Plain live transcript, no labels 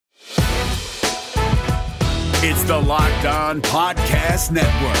It's the Locked On Podcast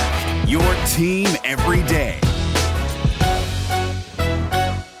Network, your team every day.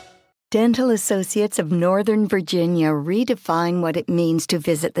 Dental Associates of Northern Virginia redefine what it means to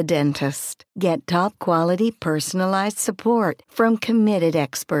visit the dentist. Get top-quality, personalized support from committed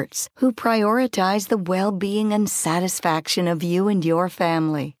experts who prioritize the well-being and satisfaction of you and your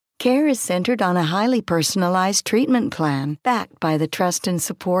family. Care is centered on a highly personalized treatment plan backed by the trust and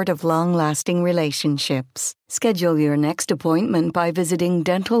support of long-lasting relationships. Schedule your next appointment by visiting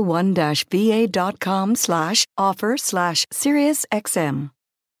dental1-va.com/offer/SiriusXM.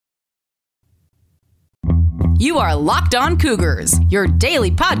 You are Locked On Cougars, your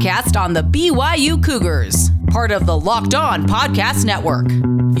daily podcast on the BYU Cougars, part of the Locked On Podcast Network,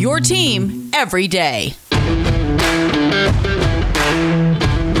 your team every day.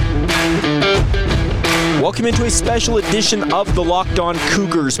 Welcome into a special edition of the Locked On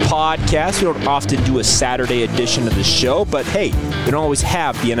Cougars podcast. We don't often do a Saturday edition of the show, but hey, we don't always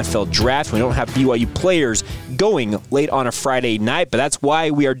have the NFL draft. We don't have BYU players going late on a Friday night, but that's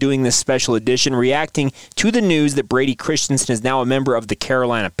why we are doing this special edition, reacting to the news that Brady Christensen is now a member of the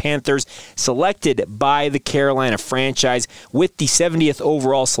Carolina Panthers, selected by the Carolina franchise with the 70th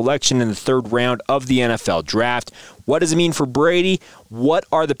overall selection in the third round of the NFL draft. What does it mean for Brady? What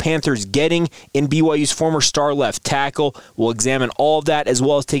are the Panthers getting in BYU's former star left tackle? We'll examine all of that, as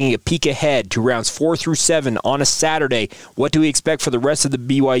well as taking a peek ahead to rounds 4 through 7 on a Saturday. What do we expect for the rest of the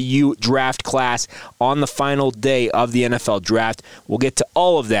BYU draft class on the final day of the NFL draft? We'll get to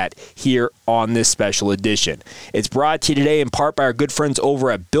all of that here on this special edition. It's brought to you today in part by our good friends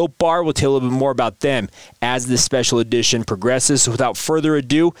over at Built Bar. We'll tell you a little bit more about them as this special edition progresses. So without further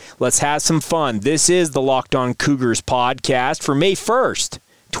ado, let's have some fun. This is the Locked On Cougars podcast for May 1st,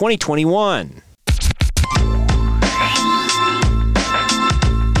 2021.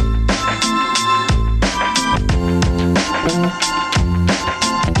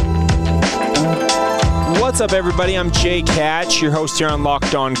 What's up, everybody? I'm Jake Hatch, your host here on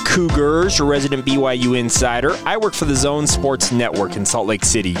Locked On Cougars, your resident BYU insider. I work for the Zone Sports Network in Salt Lake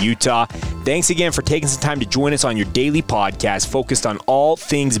City, Utah. Thanks again for taking some time to join us on your daily podcast focused on all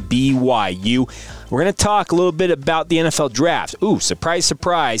things BYU. We're going to talk a little bit about the NFL draft. Ooh, surprise,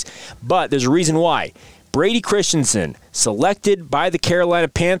 surprise, but there's a reason why. Brady Christensen, selected by the Carolina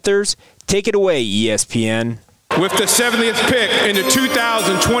Panthers. Take it away, ESPN. With the 70th pick in the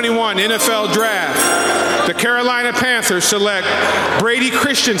 2021 NFL Draft, the Carolina Panthers select Brady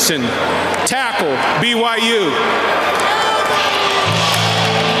Christensen, tackle, BYU.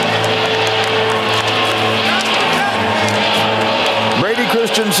 Brady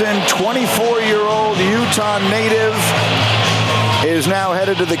Christensen, 24-year-old Utah native, is now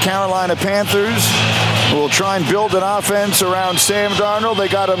headed to the Carolina Panthers. We'll try and build an offense around Sam Darnold. They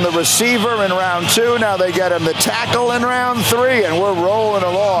got him the receiver in round 2. Now they get him the tackle in round 3. And we're rolling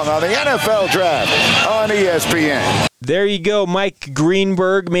along on the NFL draft on ESPN. There you go, Mike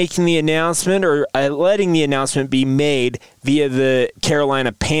Greenberg making the announcement, or letting the announcement be made via the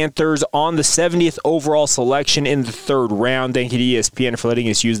Carolina Panthers on the 70th overall selection in the third round. Thank you to ESPN for letting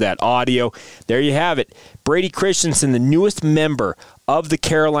us use that audio. There you have it. Brady Christensen, the newest member of the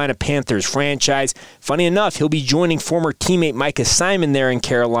Carolina Panthers franchise. Funny enough, he'll be joining former teammate Micah Simon there in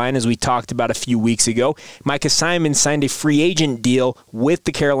Carolina, as we talked about a few weeks ago. Micah Simon signed a free agent deal with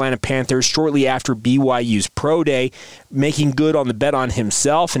the Carolina Panthers shortly after BYU's Pro Day, making good on the bet on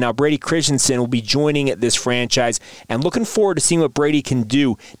himself. And now Brady Christensen will be joining this franchise, and looking forward to seeing what Brady can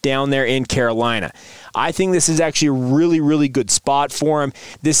do down there in Carolina. I think this is actually a really, really good spot for him.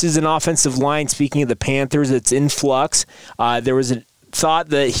 This is an offensive line, speaking of the Panthers, that's in flux. There was a thought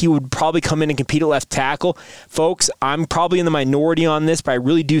that he would probably come in and compete at left tackle. Folks, I'm probably in the minority on this, but I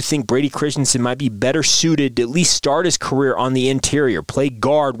really do think Brady Christensen might be better suited to at least start his career on the interior, play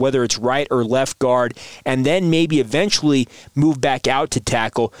guard, whether it's right or left guard, and then maybe eventually move back out to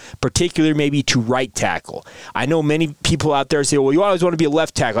tackle, particularly maybe to right tackle. I know many people out there say, well, you always want to be a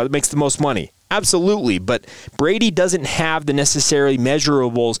left tackle. That makes the most money. Absolutely, but Brady doesn't have the necessary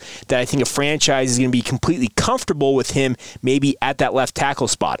measurables that I think a franchise is going to be completely comfortable with him maybe at that left tackle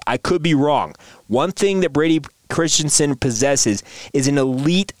spot. I could be wrong. One thing that Brady Christensen possesses is an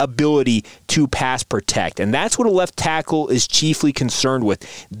elite ability to pass protect, and that's what a left tackle is chiefly concerned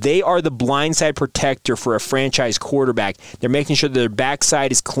with. They are the blindside protector for a franchise quarterback. They're making sure that their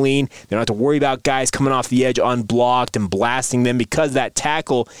backside is clean. They don't have to worry about guys coming off the edge unblocked and blasting them, because that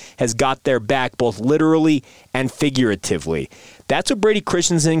tackle has got their back both literally and figuratively. That's what Brady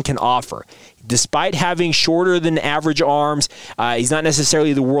Christensen can offer. Despite having shorter than average arms, he's not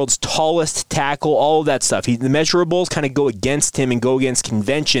necessarily the world's tallest tackle, all of that stuff. The measurables kind of go against him and go against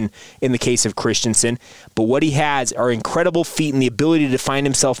convention in the case of Christensen. But what he has are incredible feet and the ability to find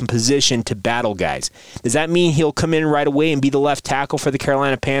himself in position to battle guys. Does that mean he'll come in right away and be the left tackle for the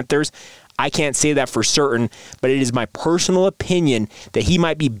Carolina Panthers? I can't say that for certain, but it is my personal opinion that he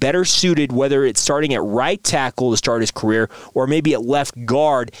might be better suited, whether it's starting at right tackle to start his career or maybe at left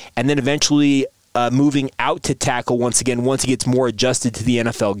guard and then eventually moving out to tackle once he gets more adjusted to the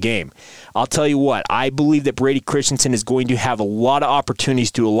NFL game. I'll tell you what, I believe that Brady Christensen is going to have a lot of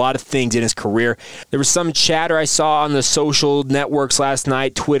opportunities to do a lot of things in his career. There was some chatter I saw on the social networks last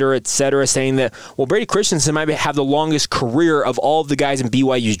night, Twitter, etc., saying that, well, Brady Christensen might have the longest career of all of the guys in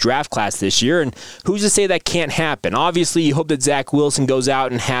BYU's draft class this year, and who's to say that can't happen? Obviously, you hope that Zach Wilson goes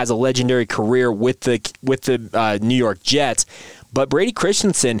out and has a legendary career with the New York Jets, but Brady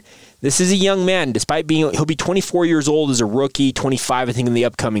Christensen, this is a young man. He'll be 24 years old as a rookie, 25, I think, in the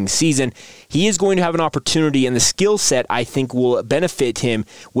upcoming season. He is going to have an opportunity, and the skill set, I think, will benefit him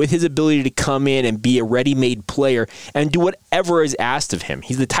with his ability to come in and be a ready-made player and do whatever is asked of him.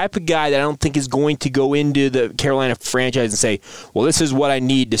 He's the type of guy that I don't think is going to go into the Carolina franchise and say, well, this is what I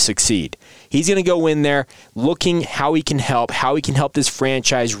need to succeed. He's going to go in there looking how he can help this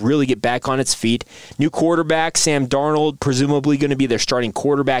franchise really get back on its feet. New quarterback, Sam Darnold, presumably going to be their starting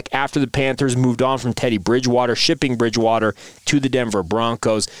quarterback after the Panthers moved on from Teddy Bridgewater, shipping Bridgewater to the Denver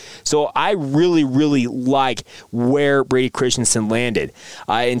Broncos. So I really, really like where Brady Christensen landed.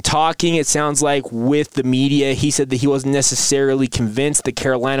 In talking, it sounds like with the media, he said that he wasn't necessarily convinced that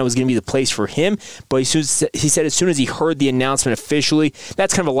Carolina was going to be the place for him, but he said as soon as he heard the announcement officially,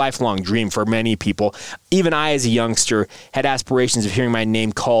 that's kind of a lifelong dream for many people. Even I, as a youngster, had aspirations of hearing my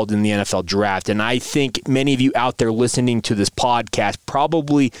name called in the NFL draft, and I think many of you out there listening to this podcast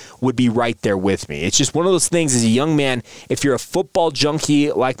probably would be right there with me. It's just one of those things as a young man, if you're a football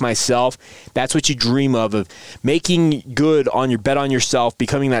junkie like myself, that's what you dream of making good on your bet on yourself,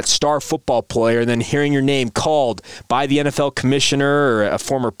 becoming that star football player, and then hearing your name called by the NFL commissioner or a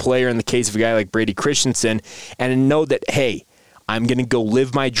former player in the case of a guy like Brady Christensen, and know that, hey, I'm going to go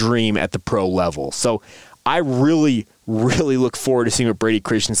live my dream at the pro level. So I really look forward to seeing what Brady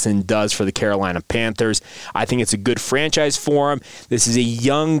Christensen does for the Carolina Panthers. I think it's a good franchise for him. This is a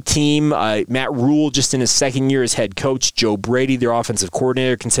young team. Matt Rule, just in his second year as head coach. Joe Brady, their offensive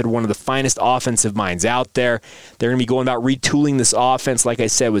coordinator, considered one of the finest offensive minds out there. They're going to be going about retooling this offense, like I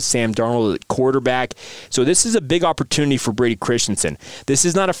said, with Sam Darnold at quarterback. So this is a big opportunity for Brady Christensen. This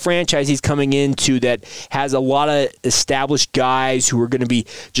is not a franchise he's coming into that has a lot of established guys who are going to be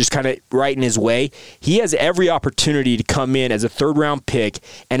just kind of right in his way. He has every opportunity to come in as a third-round pick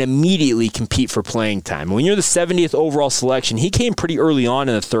and immediately compete for playing time. When you're the 70th overall selection, he came pretty early on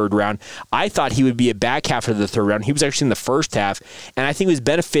in the third round. I thought he would be a back half of the third round. He was actually in the first half, and I think he was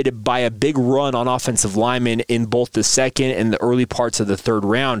benefited by a big run on offensive linemen in both the second and the early parts of the third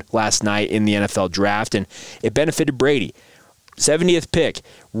round last night in the NFL draft, and it benefited Brady. 70th pick.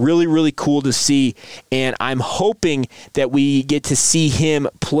 Really, really cool to see, and I'm hoping that we get to see him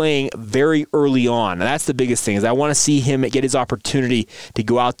playing very early on. That's the biggest thing, is I want to see him get his opportunity to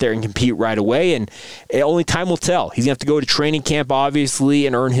go out there and compete right away, and only time will tell. He's going to have to go to training camp, obviously,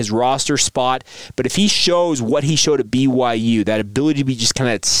 and earn his roster spot, but if he shows what he showed at BYU, that ability to be just kind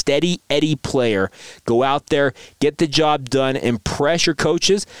of that steady Eddie player, go out there, get the job done, impress your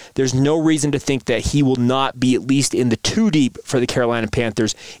coaches, there's no reason to think that he will not be at least in the two deep for the Carolina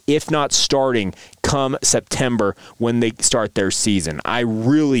Panthers, if not starting come September when they start their season. I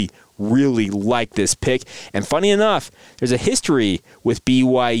really like this pick. And funny enough, there's a history with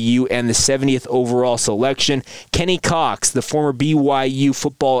BYU and the 70th overall selection. Kenny Cox, the former BYU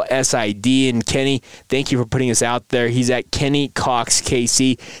football SID. And Kenny, thank you for putting us out there. He's at Kenny Cox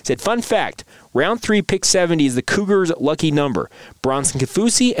KC. Said, fun fact, round 3, pick 70 is the Cougars' lucky number. Bronson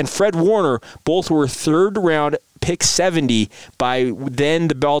Kafusi and Fred Warner both were third round pick 70 by then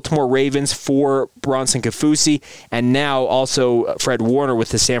the Baltimore Ravens for Bronson Kafusi, and now also Fred Warner with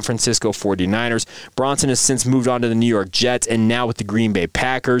the San Francisco 49ers. Bronson has since moved on to the New York Jets and now with the Green Bay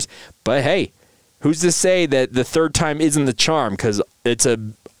Packers. But hey, who's to say that the third time isn't the charm? Because it's a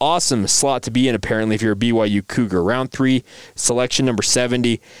awesome slot to be in, apparently, if you're a BYU Cougar. Round 3, selection number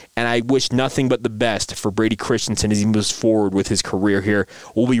 70, and I wish nothing but the best for Brady Christensen as he moves forward with his career here.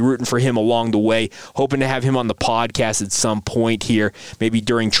 We'll be rooting for him along the way, hoping to have him on the podcast at some point here, maybe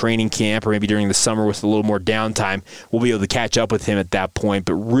during training camp or maybe during the summer with a little more downtime. We'll be able to catch up with him at that point,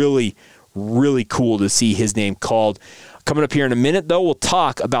 but really cool to see his name called. Coming up here in a minute, though, we'll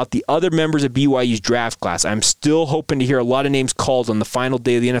talk about the other members of BYU's draft class. I'm still hoping to hear a lot of names called on the final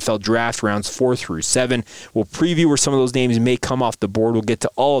day of the NFL draft, rounds 4 through 7. We'll preview where some of those names may come off the board. We'll get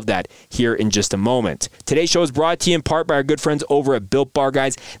to all of that here in just a moment. Today's show is brought to you in part by our good friends over at Built Bar,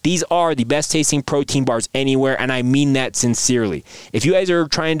 guys. These are the best-tasting protein bars anywhere, and I mean that sincerely. If you guys are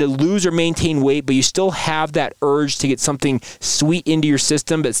trying to lose or maintain weight, but you still have that urge to get something sweet into your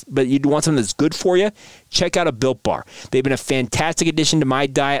system, but you want something that's good for you, check out a Built Bar. They've been a fantastic addition to my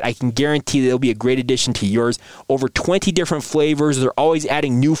diet. I can guarantee they'll be a great addition to yours. Over 20 different flavors. They're always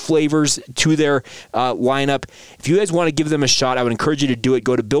adding new flavors to their lineup. If you guys want to give them a shot, I would encourage you to do it.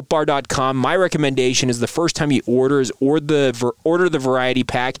 Go to BuiltBar.com. My recommendation is the first time you order the variety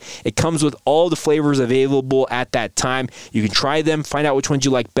pack. It comes with all the flavors available at that time. You can try them, find out which ones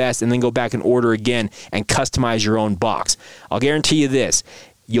you like best, and then go back and order again and customize your own box. I'll guarantee you this.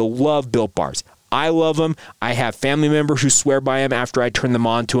 You'll love Built Bars. I love them. I have family members who swear by them after I turn them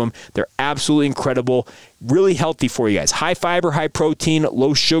on to them. They're absolutely incredible. Really healthy for you guys. High fiber, high protein,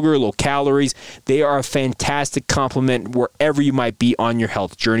 low sugar, low calories. They are a fantastic complement wherever you might be on your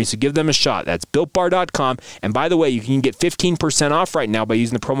health journey. So give them a shot. That's BuiltBar.com. And by the way, you can get 15% off right now by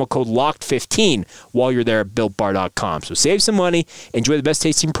using the promo code LOCKED15 while you're there at BuiltBar.com. So save some money, enjoy the best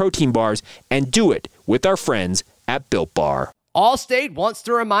tasting protein bars, and do it with our friends at Built Bar. Allstate wants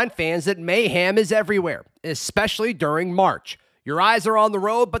to remind fans that mayhem is everywhere, especially during March. Your eyes are on the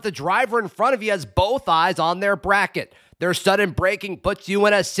road, but the driver in front of you has both eyes on their bracket. Their sudden braking puts you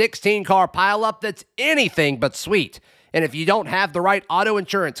in a 16-car pileup that's anything but sweet. And if you don't have the right auto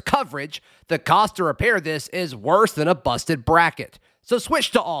insurance coverage, the cost to repair this is worse than a busted bracket. So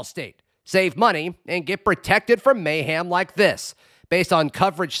switch to Allstate, save money, and get protected from mayhem like this. Based on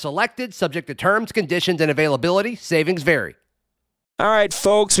coverage selected, subject to terms, conditions, and availability, savings vary. All right,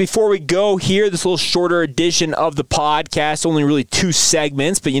 folks, before we go here, this little shorter edition of the podcast, only really 2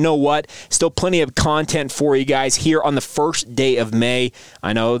 segments, but you know what? Still plenty of content for you guys here on the first day of May.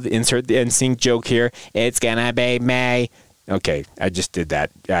 I know, insert the NSYNC joke here. It's gonna be May. Okay, I just did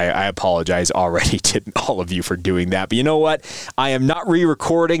that. I apologize already to all of you for doing that. But you know what? I am not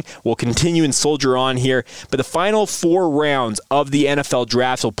re-recording. We'll continue and soldier on here. But the final 4 rounds of the NFL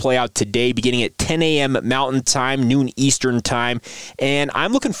draft will play out today, beginning at 10 a.m. Mountain Time, noon Eastern Time. And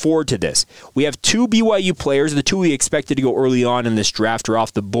I'm looking forward to this. We have 2 BYU players. The 2 we expected to go early on in this draft are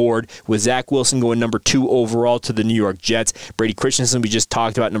off the board, with Zach Wilson going number 2 overall to the New York Jets. Brady Christensen, we just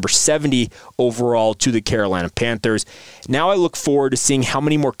talked about, number 70 overall to the Carolina Panthers. Now I look forward to seeing how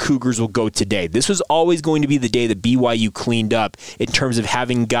many more Cougars will go today. This was always going to be the day that BYU cleaned up in terms of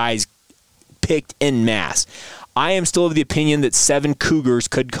having guys picked en masse. I am still of the opinion that 7 Cougars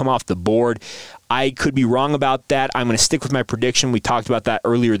could come off the board. I could be wrong about that. I'm going to stick with my prediction. We talked about that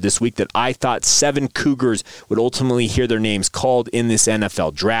earlier this week, that I thought 7 Cougars would ultimately hear their names called in this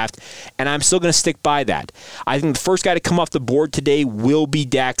NFL draft, and I'm still going to stick by that. I think the first guy to come off the board today will be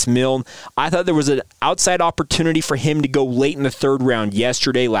Dax Milne. I thought there was an outside opportunity for him to go late in the 3rd round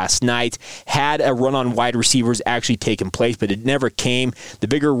last night. Had a run on wide receivers actually taken place, but it never came. The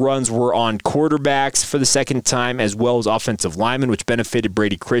bigger runs were on quarterbacks for the second time, as well as offensive linemen, which benefited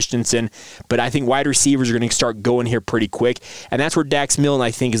Brady Christensen. But I think wide receivers are going to start going here pretty quick, and that's where Dax Milne,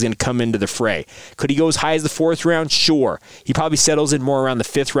 I think, is going to come into the fray. Could he go as high as the 4th round? Sure. He probably settles in more around the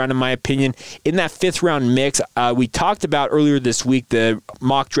 5th round, in my opinion. In that 5th round mix, we talked about earlier this week, the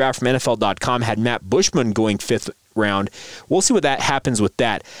mock draft from NFL.com had Matt Bushman going 5th round. We'll see what that happens with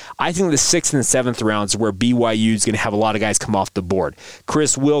that. I think the 6th and 7th rounds are where BYU is going to have a lot of guys come off the board.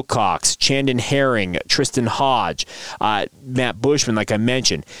 Chris Wilcox, Chandon Herring, Tristan Hodge, Matt Bushman, like I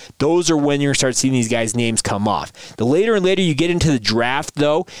mentioned. Those are when you're going to start seeing these guys' names come off. The later and later you get into the draft,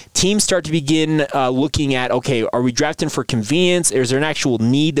 though, teams start to begin looking at, okay, are we drafting for convenience? Is there an actual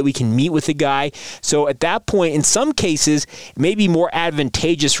need that we can meet with the guy? So at that point, in some cases, it may be more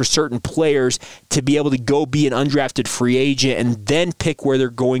advantageous for certain players to be able to go be an undrafted free agent and then pick where they're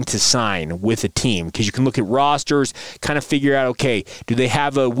going to sign with a team, because you can look at rosters, kind of figure out, okay, do they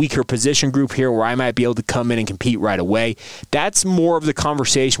have a weaker position group here where I might be able to come in and compete right away? That's more of the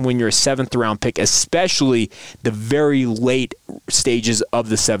conversation when you're a 7th round pick, especially the very late stages of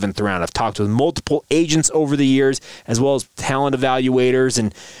the 7th round. I've talked with multiple agents over the years, as well as talent evaluators,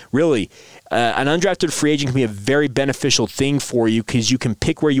 and really an undrafted free agent can be a very beneficial thing for you, because you can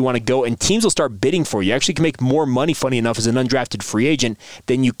pick where you want to go and teams will start bidding for you. You actually can make more money, funny enough, as an undrafted free agent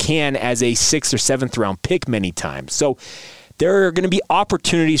than you can as a 6th or 7th round pick many times. So there are going to be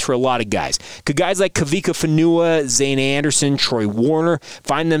opportunities for a lot of guys. Could guys like Kavika Fanua, Zane Anderson, Troy Warner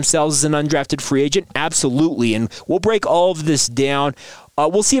find themselves as an undrafted free agent? Absolutely. And we'll break all of this down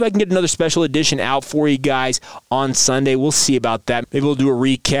We'll see if I can get another special edition out for you guys on Sunday. We'll see about that. Maybe we'll do a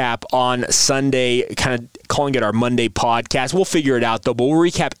recap on Sunday, kind of calling it our Monday podcast. We'll figure it out, though, but we'll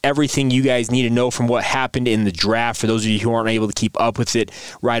recap everything you guys need to know from what happened in the draft for those of you who aren't able to keep up with it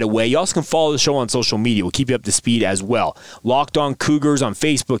right away. You also can follow the show on social media. We'll keep you up to speed as well. Locked On Cougars on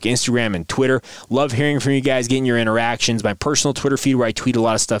Facebook, Instagram, and Twitter. Love hearing from you guys, getting your interactions. My personal Twitter feed where I tweet a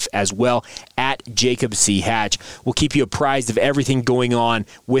lot of stuff as well, at Jacob C. Hatch. We'll keep you apprised of everything going on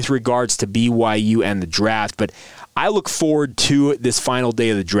with regards to BYU and the draft, but I look forward to this final day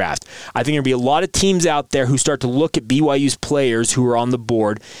of the draft. I think there'll be a lot of teams out there who start to look at BYU's players who are on the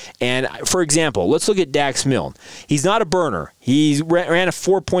board. And, for example, let's look at Dax Milne. He's not a burner. He ran a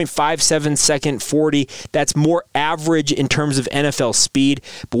 4.57 second 40. That's more average in terms of NFL speed.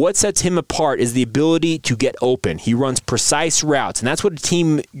 But what sets him apart is the ability to get open. He runs precise routes, and that's what a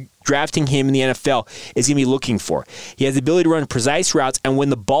team drafting him in the NFL is going to be looking for. He has the ability to run precise routes, and when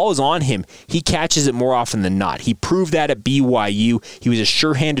the ball is on him, he catches it more often than not. He proved that at BYU. He was a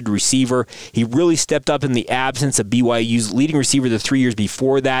sure-handed receiver. He really stepped up in the absence of BYU's leading receiver the 3 years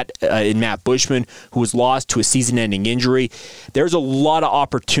before that in Matt Bushman, who was lost to a season-ending injury. There's a lot of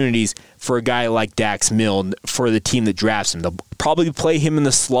opportunities for a guy like Dax Milne for the team that drafts him. They'll probably play him in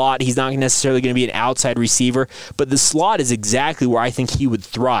the slot. He's not necessarily going to be an outside receiver, but the slot is exactly where I think he would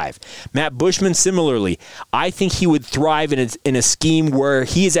thrive. Matt Bushman, similarly, I think he would thrive in a scheme where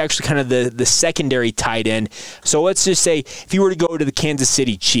he is actually kind of the secondary tight end. So let's just say if he were to go to the Kansas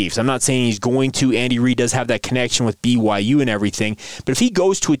City Chiefs, I'm not saying he's going to. Andy Reid does have that connection with BYU and everything, but if he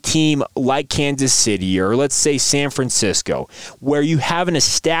goes to a team like Kansas City or let's say San Francisco, where you have an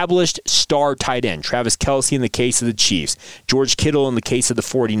established star tight end, Travis Kelce in the case of the Chiefs, George Kittle in the case of the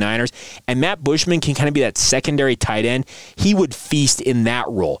 49ers, and Matt Bushman can kind of be that secondary tight end, he would feast in that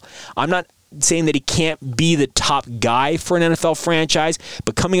role. I'm not saying that he can't be the top guy for an NFL franchise,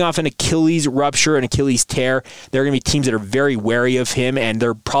 but coming off an Achilles rupture, an Achilles tear, there are going to be teams that are very wary of him, and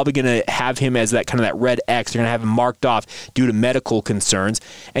they're probably going to have him as that kind of that red X. They're going to have him marked off due to medical concerns.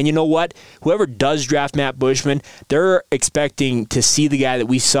 And you know what? Whoever does draft Matt Bushman, they're expecting to see the guy that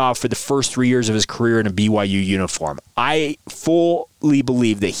we saw for the first 3 years of his career in a BYU uniform. I fully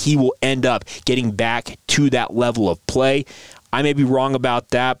believe that he will end up getting back to that level of play. I may be wrong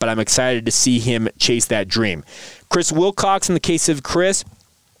about that, but I'm excited to see him chase that dream. Chris Wilcox, in the case of Chris,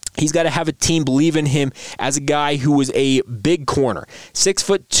 he's got to have a team believe in him as a guy who was a big corner.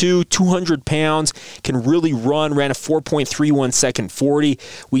 6'2", 200 pounds, can really run, ran a 4.31 second 40.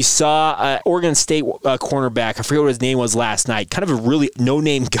 We saw Oregon State cornerback, I forget what his name was last night, kind of a really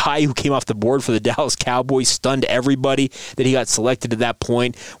no-name guy who came off the board for the Dallas Cowboys, stunned everybody that he got selected at that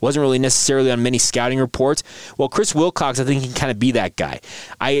point. Wasn't really necessarily on many scouting reports. Well, Chris Wilcox, I think he can kind of be that guy.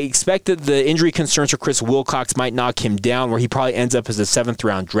 I expect that the injury concerns for Chris Wilcox might knock him down, where he probably ends up as a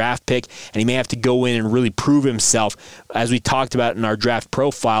 7th-round draft pick, and he may have to go in and really prove himself, as we talked about in our draft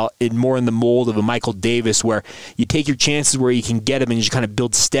profile, more in the mold of a Michael Davis, where you take your chances where you can get him and you just kind of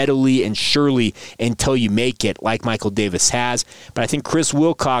build steadily and surely until you make it, like Michael Davis has. But I think Chris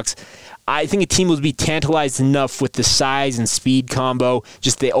Wilcox, I think a team will be tantalized enough with the size and speed combo,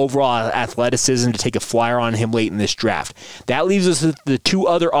 just the overall athleticism to take a flyer on him late in this draft. That leaves us with the two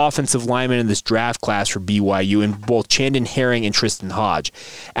other offensive linemen in this draft class for BYU, in both Chandon Herring and Tristan Hodge.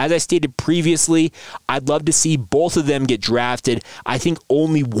 As I stated previously, I'd love to see both of them get drafted. I think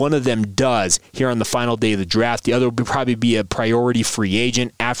only one of them does here on the final day of the draft. The other will probably be a priority free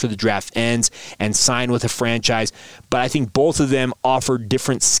agent after the draft ends and sign with a franchise. But I think both of them offer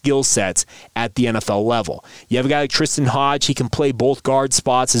different skill sets at the NFL level. You have a guy like Tristan Hodge. He can play both guard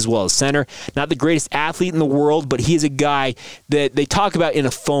spots as well as center. Not the greatest athlete in the world, but he is a guy that they talk about in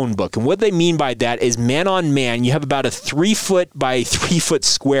a phone book. And what they mean by that is man on man, you have about a 3 foot by 3 foot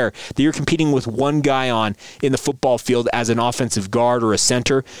square that you're competing with one guy on in the football field as an offensive guard or a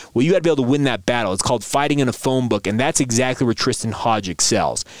center. Well, you got to be able to win that battle. It's called fighting in a phone book, and that's exactly where Tristan Hodge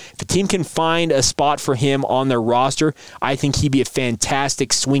excels. If a team can find a spot for him on their roster, I think he'd be a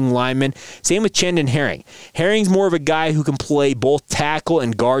fantastic swing lineman. Same with Chandon Herring. Herring's more of a guy who can play both tackle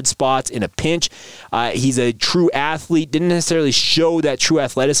and guard spots in a pinch. He's a true athlete. Didn't necessarily show that true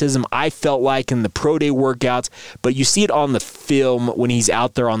athleticism, I felt like, in the pro day workouts, but you see it on the film when he's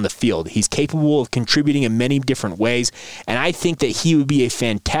out there on the field. He's capable of contributing in many different ways, and I think that he would be a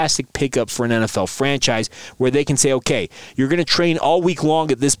fantastic pickup for an NFL franchise where they can say, okay, you're going to train all week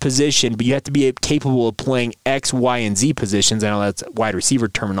long at this position, but you have to be capable of playing X, Y, and Z positions. I know that's wide receiver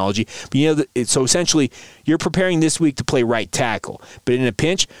terminology, but you know, so essentially, you're preparing this week to play right tackle, but in a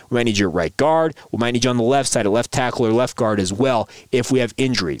pinch, we might need you at right guard. We might need you on the left side at left tackle or left guard as well if we have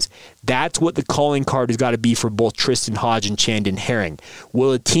injuries. That's what the calling card has got to be for both Tristan Hodge and Chandon Herring.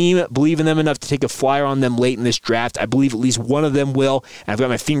 Will a team believe in them enough to take a flyer on them late in this draft? I believe at least one of them will, and I've got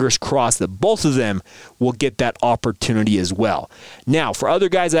my fingers crossed that both of them will get that opportunity as well. Now, for other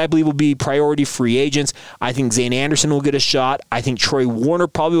guys that I believe will be priority free agents, I think Zane Anderson will get a shot. I think Troy Warner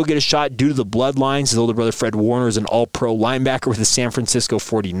probably will get a shot due to the bloodlines. His older brother Fred Warner is an all-pro linebacker with the San Francisco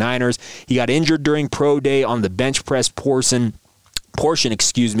 49ers. He got injured during pro day on the bench press portion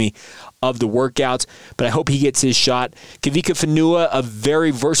of the workouts, but I hope he gets his shot. Kavika Fanua, a very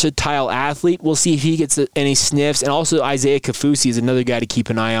versatile athlete. We'll see if he gets any sniffs. And also Isaiah Kafusi is another guy to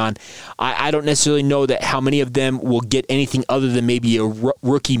keep an eye on. I don't necessarily know that how many of them will get anything other than maybe a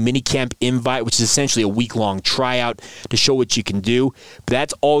rookie minicamp invite, which is essentially a week-long tryout to show what you can do. But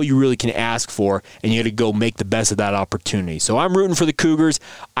that's all you really can ask for, and you got to go make the best of that opportunity. So I'm rooting for the Cougars.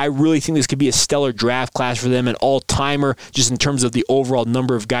 I really think this could be a stellar draft class for them, an all-timer, just in terms of the overall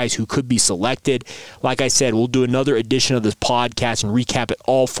number of guys who could be selected. Like I said, we'll do another edition of this podcast and recap it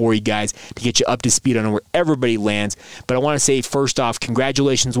all for you guys to get you up to speed on where everybody lands. But I want to say, first off,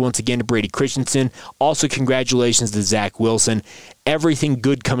 congratulations once again to Brady Christensen. Also, congratulations to Zach Wilson. Everything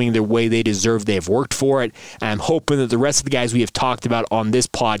good coming their way. They deserve. They have worked for it. And I'm hoping that the rest of the guys we have talked about on this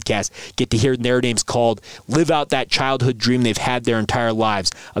podcast get to hear their names called, live out that childhood dream they've had their entire lives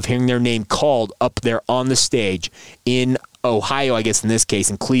of hearing their name called up there on the stage in Ohio, I guess in this case,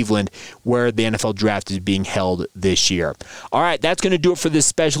 in Cleveland, where the NFL draft is being held this year. All right, that's going to do it for this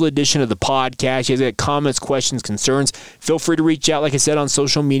special edition of the podcast. You guys got comments, questions, concerns, feel free to reach out, like I said, on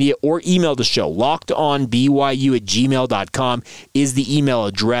social media or email the show. LockedOnBYU@gmail.com is the email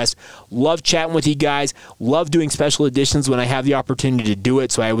address. Love chatting with you guys. Love doing special editions when I have the opportunity to do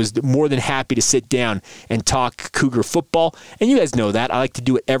it, so I was more than happy to sit down and talk Cougar football. And you guys know that. I like to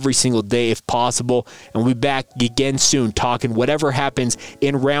do it every single day if possible, and we'll be back again soon talking whatever happens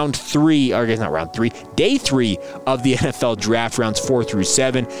in round 3, or I guess not round 3, day 3 of the NFL draft, rounds 4 through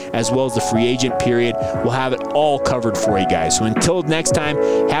 7, as well as the free agent period. We'll have it all covered for you guys. So until next time,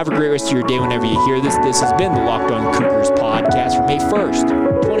 have a great rest of your day whenever you hear this. This has been the Locked On Cougars podcast for May 1st,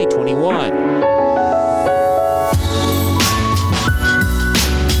 2021.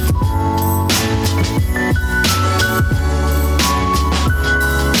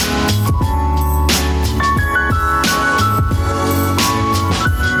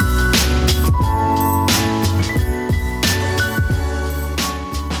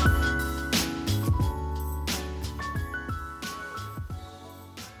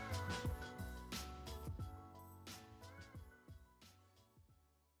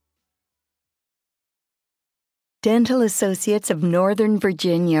 Dental Associates of Northern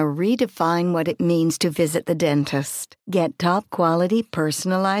Virginia redefine what it means to visit the dentist. Get top-quality,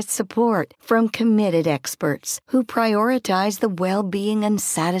 personalized support from committed experts who prioritize the well-being and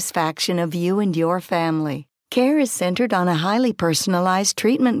satisfaction of you and your family. Care is centered on a highly personalized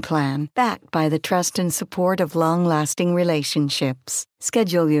treatment plan backed by the trust and support of long-lasting relationships.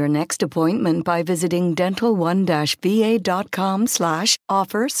 Schedule your next appointment by visiting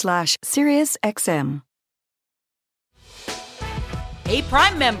dental1-va.com/offer/SiriusXM. Hey,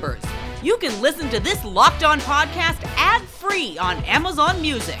 Prime members, you can listen to this Locked On podcast ad-free on Amazon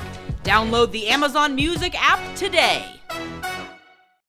Music. Download the Amazon Music app today.